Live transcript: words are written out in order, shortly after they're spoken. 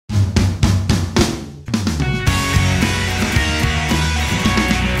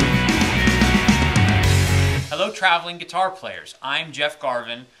traveling guitar players. I'm Jeff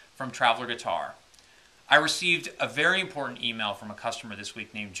Garvin from Traveler Guitar. I received a very important email from a customer this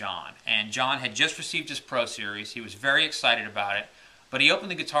week named John. And John had just received his Pro Series. He was very excited about it. But he opened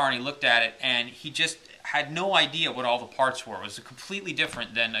the guitar and he looked at it and he just had no idea what all the parts were. It was completely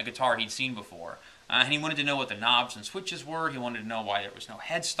different than a guitar he'd seen before. And he wanted to know what the knobs and switches were. He wanted to know why there was no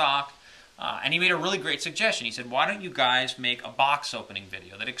headstock. And he made a really great suggestion. He said, why don't you guys make a box opening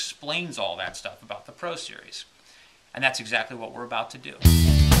video that explains all that stuff about the Pro Series? And that's exactly what we're about to do.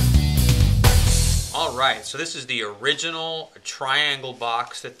 Alright, so this is the original triangle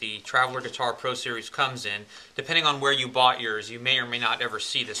box that the Traveler Guitar Pro Series comes in. Depending on where you bought yours, you may or may not ever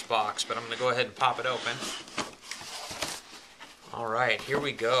see this box, but I'm going to go ahead and pop it open. Alright, here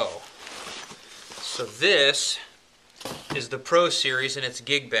we go. So this is the Pro Series in its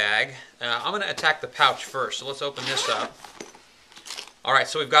gig bag. I'm going to attack the pouch first, so let's open this up. Alright,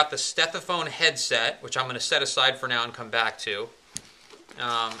 so we've got the Stethophone headset, which I'm going to set aside for now and come back to.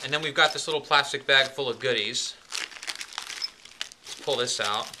 And then we've got this little plastic bag full of goodies. Let's pull this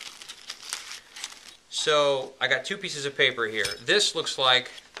out. So I got two pieces of paper here. This looks like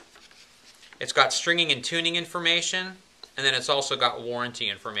it's got stringing and tuning information, and then it's also got warranty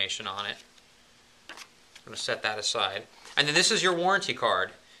information on it. I'm going to set that aside. And then this is your warranty card.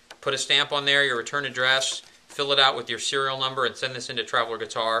 Put a stamp on there, your return address, fill it out with your serial number, and send this into Traveler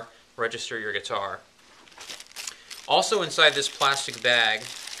Guitar. Register your guitar. Also inside this plastic bag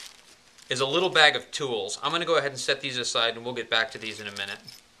is a little bag of tools. I'm going to go ahead and set these aside, and we'll get back to these in a minute.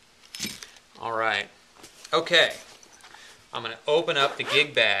 Alright. Okay. I'm going to open up the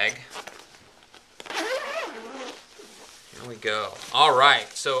gig bag. Here we go.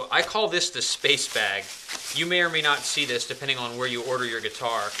 Alright, so I call this the space bag. You may or may not see this depending on where you order your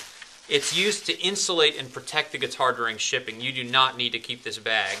guitar. It's used to insulate and protect the guitar during shipping. You do not need to keep this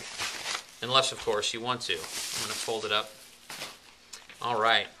bag, unless of course you want to. I'm going to fold it up.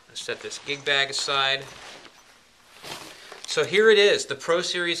 Alright, let's set this gig bag aside. So here it is, the Pro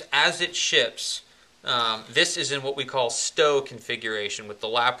Series as it ships. This is in what we call stow configuration with the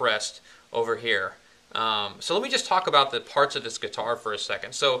lap rest over here. So let me just talk about the parts of this guitar for a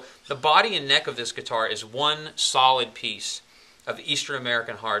second. So the body and neck of this guitar is one solid piece of Eastern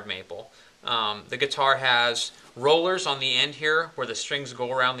American hard maple. The guitar has rollers on the end here where the strings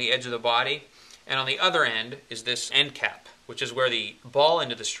go around the edge of the body, and on the other end is this end cap, which is where the ball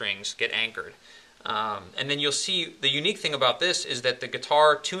end of the strings get anchored. And then you'll see the unique thing about this is that the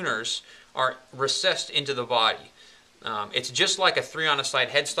guitar tuners are recessed into the body. It's just like a 3-on-a-side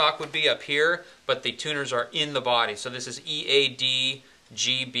headstock would be up here, but the tuners are in the body. So this is E, A, D,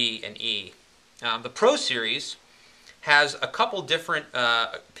 G, B, and E. The Pro Series has a couple different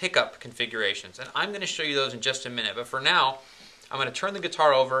pickup configurations, and I'm going to show you those in just a minute. But for now, I'm going to turn the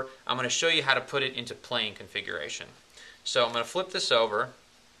guitar over. I'm going to show you how to put it into playing configuration. So I'm going to flip this over,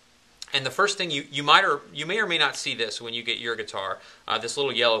 and the first thing you may or may not see this when you get your guitar, this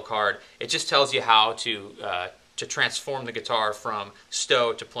little yellow card. It just tells you how to transform the guitar from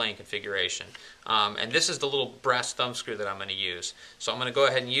stow to playing configuration. And this is the little brass thumb screw that I'm going to use. So I'm going to go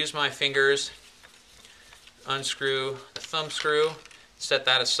ahead and use my fingers, unscrew the thumb screw, set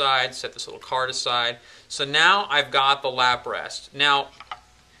that aside, set this little card aside. So now I've got the lap rest. Now,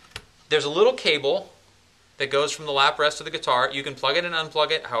 there's a little cable that goes from the lap rest to the guitar. You can plug it and unplug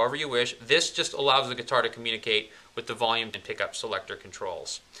it however you wish. This just allows the guitar to communicate with the volume and pickup selector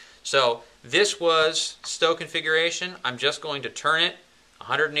controls. So this was stow configuration. I'm just going to turn it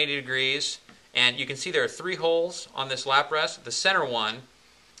 180 degrees, and you can see there are 3 holes on this lap rest. The center one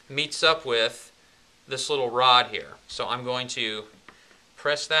meets up with this little rod here. So I'm going to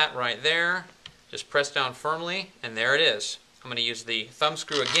press that right there, just press down firmly, and there it is. I'm going to use the thumb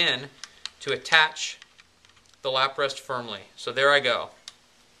screw again to attach the lap rest firmly. So there I go.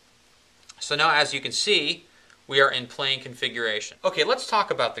 So now, as you can see, we are in playing configuration. Okay, let's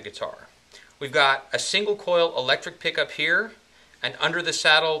talk about the guitar. We've got a single coil electric pickup here, and under the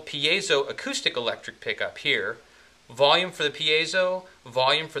saddle piezo acoustic electric pickup here, volume for the piezo,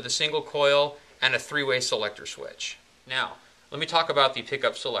 volume for the single coil, and a 3-way selector switch. Now, let me talk about the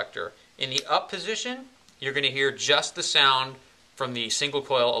pickup selector. In the up position, you're going to hear just the sound from the single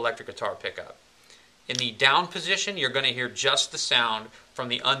coil electric guitar pickup. In the down position, you're going to hear just the sound from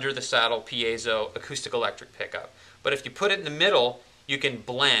the under the saddle piezo acoustic electric pickup. But if you put it in the middle, you can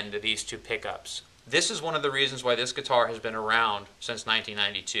blend these two pickups. This is one of the reasons why this guitar has been around since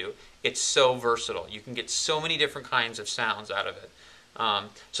 1992. It's so versatile. You can get so many different kinds of sounds out of it.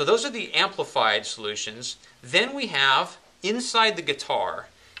 So those are the amplified solutions. Then we have, inside the guitar,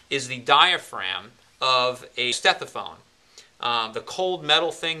 is the diaphragm of a Stethophone. The cold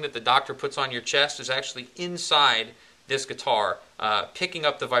metal thing that the doctor puts on your chest is actually inside this guitar, picking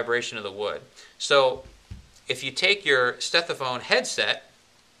up the vibration of the wood. So if you take your Stethophone headset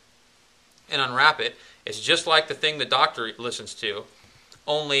and unwrap it, it's just like the thing the doctor listens to,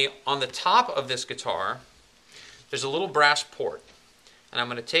 only on the top of this guitar, there's a little brass port. And I'm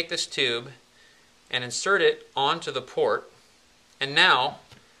going to take this tube and insert it onto the port, and now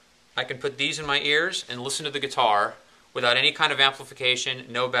I can put these in my ears and listen to the guitar without any kind of amplification,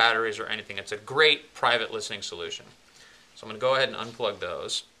 no batteries or anything. It's a great private listening solution. So I'm going to go ahead and unplug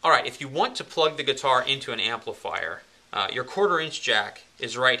those. Alright, if you want to plug the guitar into an amplifier, your 1/4 inch jack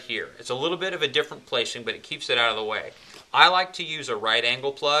is right here. It's a little bit of a different placing, but it keeps it out of the way. I like to use a right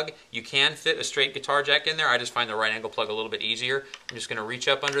angle plug. You can fit a straight guitar jack in there. I just find the right angle plug a little bit easier. I'm just going to reach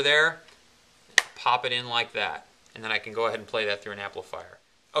up under there, pop it in like that, and then I can go ahead and play that through an amplifier.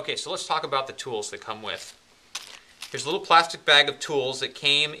 Okay, so let's talk about the tools that come with. Here's a little plastic bag of tools that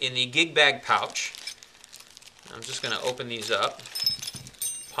came in the gig bag pouch. I'm just going to open these up,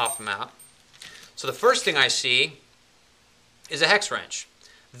 pop them out. So the first thing I see is a hex wrench.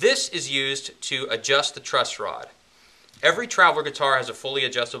 This is used to adjust the truss rod. Every traveler guitar has a fully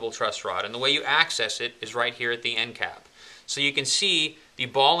adjustable truss rod, and the way you access it is right here at the end cap. So you can see the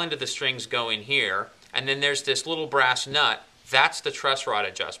ball end of the strings go in here, and then there's this little brass nut. That's the truss rod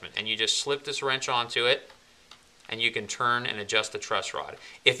adjustment, and you just slip this wrench onto it, and you can turn and adjust the truss rod.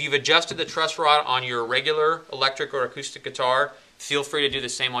 If you've adjusted the truss rod on your regular electric or acoustic guitar, feel free to do the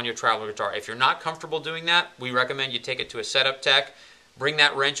same on your traveler guitar. If you're not comfortable doing that, we recommend you take it to a setup tech, bring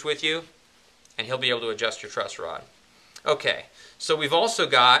that wrench with you, and he'll be able to adjust your truss rod. Okay, so we've also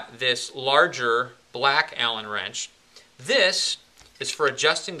got this larger black Allen wrench. This is for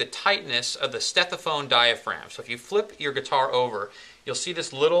adjusting the tightness of the Stethophone diaphragm. So if you flip your guitar over, you'll see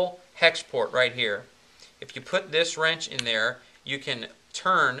this little hex port right here. If you put this wrench in there, you can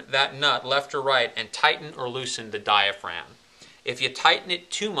turn that nut left or right and tighten or loosen the diaphragm. If you tighten it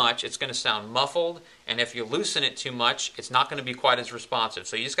too much, it's going to sound muffled, and if you loosen it too much, it's not going to be quite as responsive.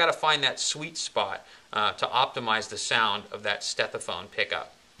 So you just got to find that sweet spot to optimize the sound of that Stethophone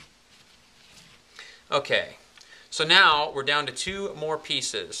pickup. Okay, so now we're down to 2 more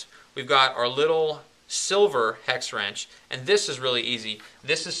pieces. We've got our little silver hex wrench, and this is really easy.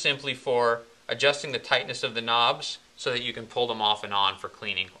 This is simply for adjusting the tightness of the knobs so that you can pull them off and on for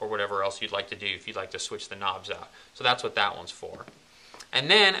cleaning or whatever else you'd like to do if you'd like to switch the knobs out. So that's what that one's for. And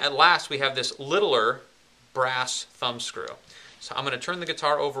then at last we have this littler brass thumb screw. So I'm going to turn the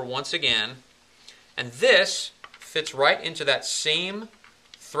guitar over once again, and this fits right into that same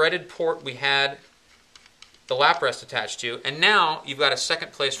threaded port we had the lap rest attached to, and now you've got a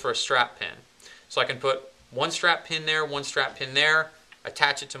second place for a strap pin. So I can put one strap pin there, one strap pin there,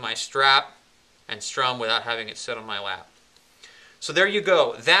 attach it to my strap, and strum without having it sit on my lap. So there you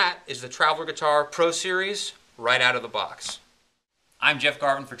go. That is the Traveler Guitar Pro Series right out of the box. I'm Jeff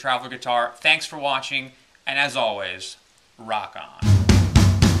Garvin for Traveler Guitar. Thanks for watching, and as always, rock on.